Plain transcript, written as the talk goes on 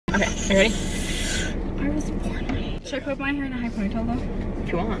Okay, you ready? I was born ready. Should I put my hair in a high ponytail though? If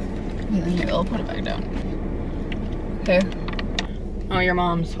you want. Maybe I'll put it back down. Okay. Oh, your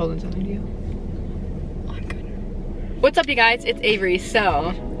mom's holding something to you. I'm good. What's up, you guys? It's Avery.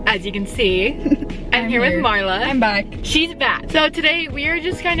 So, as you can see, I'm here with Marla. I'm back. She's back. So today we are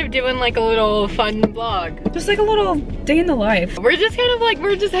just kind of doing like a little fun vlog. Just like a little day in the life. We're just kind of like,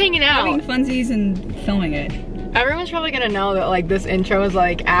 we're just hanging out. Having funsies and filming it. Everyone's probably gonna know that like this intro is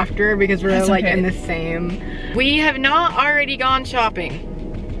like after because we're like in the same. We have not already gone shopping.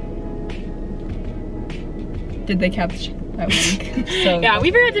 Did they catch that link? So yeah, we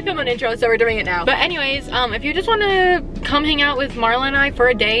forgot to film an intro, so we're doing it now. But anyways, if you just want to come hang out with Marla and I for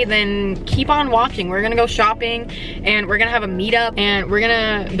a day, then keep on watching. We're gonna go shopping and we're gonna have a meetup and we're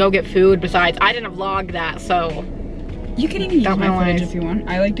gonna go get food. Besides, I didn't vlog that, so you can even use my footage if you want.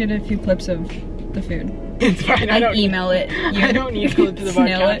 I like did a few clips of the food. It's fine. I don't email it. I don't need to go to the bar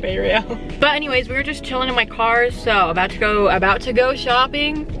cafe real. But anyways, we were just chilling in my car, so about to go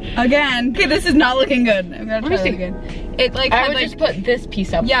shopping again. Okay, this is not looking good. I'm gonna try it again. It like I would just put this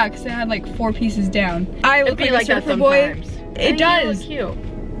piece up. Yeah, because it had like 4 pieces down. I look like that sometimes. It does. Cute.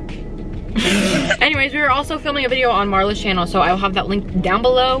 Anyways, we were also filming a video on Marla's channel, so I'll have that link down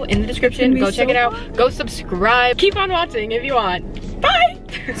below in the description. Go check it out. Go subscribe. Keep on watching if you want. Bye!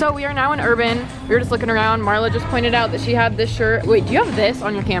 So we are now in Urban. We were just looking around. Marla just pointed out that she had this shirt. Wait, do you have this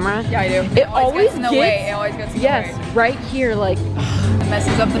on your camera? Yeah, I do. It always gets in the way. It always gets in the way. Yes, right here, like. It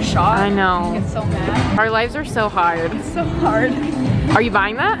messes up the shot. I know. I get so mad. Our lives are so hard. It's so hard. Are you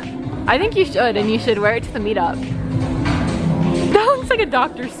buying that? I think you should, and you should wear it to the meetup. That looks like a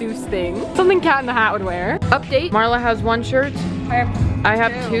Dr. Seuss thing. Something Cat in the Hat would wear. Update, Marla has 1 shirt. I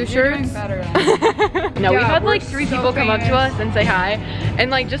have 2 shirts. No, we've had like 3 people come up to us and say hi. And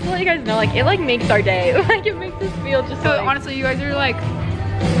like, just to let you guys know, like, it like makes our day. Like, it makes us feel just so like, honestly, you guys are like,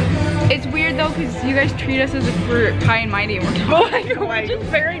 it's weird though, because you guys treat us as if we're high and mighty and we're talking like just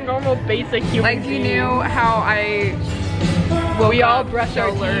very normal, basic human Like, if you knew how I we all brush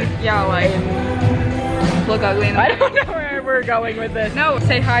our teeth. Yeah, like, look ugly in the I don't know where we're going with this. No,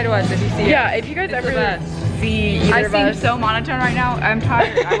 say hi to us if you see Yeah, if you guys ever see either of us. I seem so monotone right now. I'm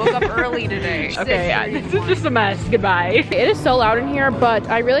tired. I woke up early today. Okay, yeah, this is just a mess. Goodbye. It is so loud in here, but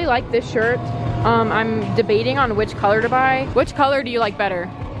I really like this shirt. I'm debating on which color to buy. Which color do you like better?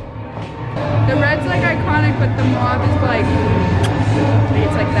 The red's like iconic, but the mauve is like,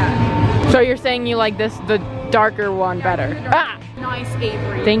 it's like that. So you're saying you like this, the darker one better? Ah! Nice,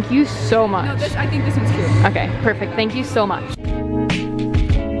 Avery. Thank you so much. No, I think this one's cute. Okay, perfect. Thank you so much.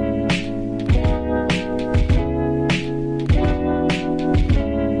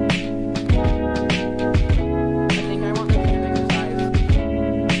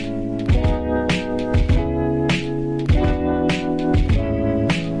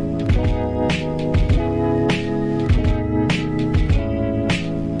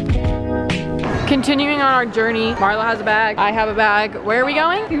 Continuing on our journey, Marla has a bag, I have a bag. Where are we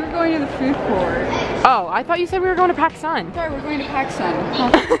going? We were going to the food court. Oh, I thought you said we were going to PacSun. Sorry, we're going to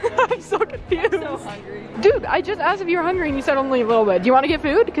PacSun. I'm so confused. I'm so hungry. Dude, I just asked if you were hungry and you said only a little bit. Do you want to get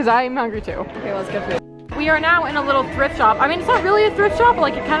food? Because I'm hungry too. Okay, let's get food. We are now in a little thrift shop. I mean, it's not really a thrift shop, but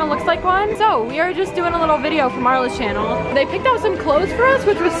like it kind of looks like one. So we are just doing a little video for Marla's channel. They picked out some clothes for us,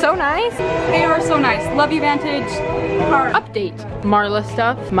 which was so nice. They are so nice. Love you, Vantage. Car. Update. Marla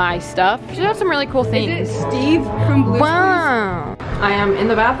stuff, my stuff. She has some really cool things. Is it Steve from Blue Wow. I am in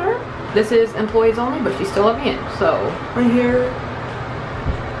the bathroom. This is employees only, but she still let me in. So right here,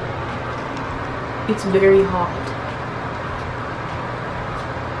 it's very hot.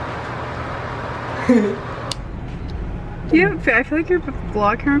 Yeah, I feel like your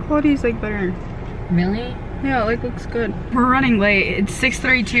vlog camera quality is like better. Really? Yeah, it like looks good. We're running late. It's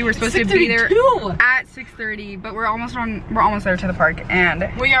 6:32. We're supposed to be there at 6:30, but we're almost there to the park, and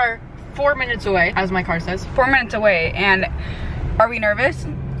we are 4 minutes away, as my car says. 4 minutes away, and are we nervous?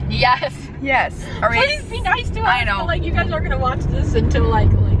 Yes. Yes. Are we? Please be nice to us. I know. But, like, you guys aren't gonna watch this until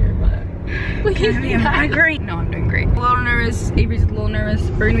like later, but please be nice. Great. No, I'm doing great. A little nervous. Avery's a little nervous.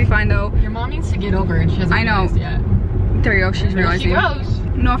 We're gonna be fine though. Your mom needs to get over it. She hasn't realized yet. There you go. She's realizing. She goes.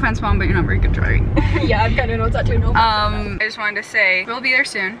 No offense, Mom, but you're not very good driving. Yeah, I've kind of noticed that too. No. I just wanted to say we'll be there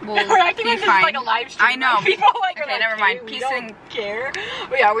soon. We'll we're acting be like fine. This is like a live stream. I know. Like, people like okay, never mind. Peace and care.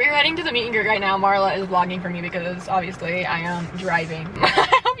 But yeah, we're heading to the meet and greet right now. Marla is vlogging for me because obviously I am driving.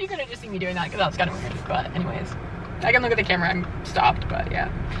 I hope you couldn't just see me doing that because that was kind of weird. But anyways, I can look at the camera. I'm stopped, but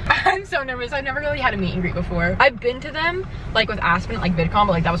yeah. I'm so nervous. I've never really had a meet and greet before. I've been to them like with Aspen, like VidCon,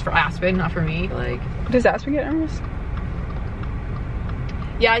 but like that was for Aspen, not for me. Like, does Aspen get nervous?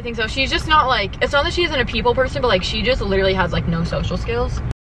 Yeah, I think so. She's just not like, it's not that she isn't a people person, but like she just literally has like no social skills.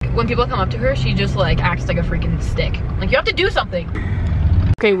 when people come up to her, she just like acts like a freaking stick. Like, you have to do something.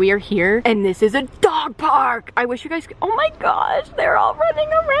 Okay, we are here, and this is a dog park. I wish you guys could. Oh my gosh, they're all running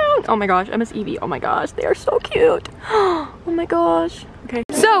around. Oh my gosh, Miss Evie. Oh my gosh, they are so cute. Oh my gosh. Okay,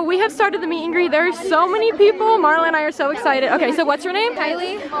 so we have started the meet and greet. There are so many people. Marla and I are so excited. Okay, so what's your name?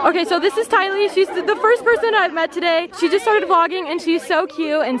 Kylie. Okay, so this is Tylee. She's the first person I've met today. She just started vlogging, and she's so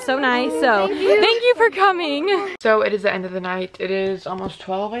cute and so nice. So thank you for coming. So it is the end of the night. It is almost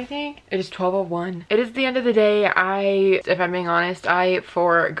 12, I think. It is 12:01. It is the end of the day. If I'm being honest, I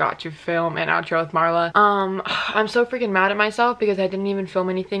forgot to film an outro with Marla. I'm so freaking mad at myself because I didn't even film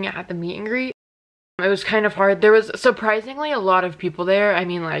anything at the meet and greet. It was kind of hard. There was surprisingly a lot of people there. I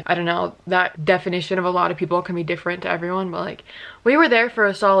mean, like, I don't know, that definition of a lot of people can be different to everyone, but like, we were there for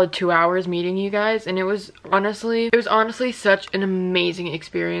a solid 2 hours meeting you guys, and it was honestly such an amazing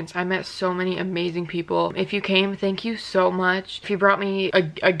experience. I met so many amazing people. If you came, thank you so much. If you brought me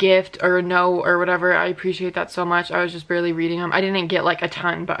a gift or a note or whatever, I appreciate that so much. I was just barely reading them. I didn't get like a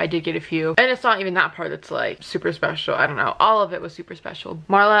ton, but I did get a few. And it's not even that part that's like super special. I don't know. All of it was super special.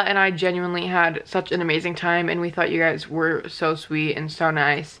 Marla and I genuinely had such an amazing time, and we thought you guys were so sweet and so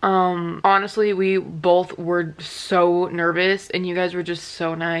nice. Honestly, we both were so nervous, and you guys were just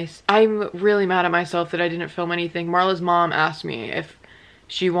so nice. I'm really mad at myself that I didn't film anything. Marla's mom asked me if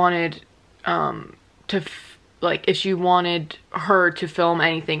she wanted if she wanted her to film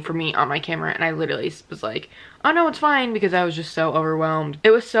anything for me on my camera, and I literally was like, oh no, it's fine, because I was just so overwhelmed.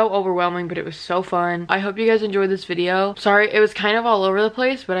 It was so overwhelming, but it was so fun. I hope you guys enjoyed this video. Sorry, it was kind of all over the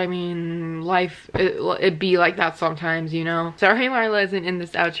place, but I mean, life, it be like that sometimes, you know? Sorry Marla isn't in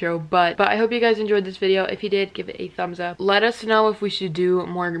this outro, but I hope you guys enjoyed this video. If you did, give it a thumbs up. Let us know if we should do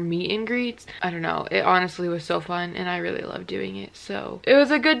more meet and greets. I don't know, it honestly was so fun, and I really loved doing it, so. It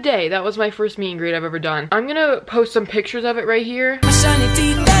was a good day. That was my first meet and greet I've ever done. I'm gonna post some pictures of it right here.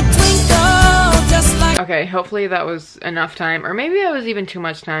 Okay, hopefully that was enough time, or maybe that was even too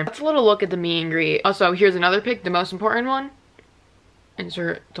much time. Let's a little look at the meet and greet. Also, here's another pic, the most important one.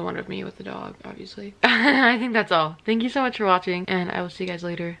 Insert the one of me with the dog, obviously. I think that's all. Thank you so much for watching, and I will see you guys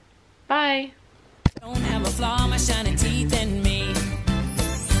later. Bye! Don't have a flaw, my shining teeth and me.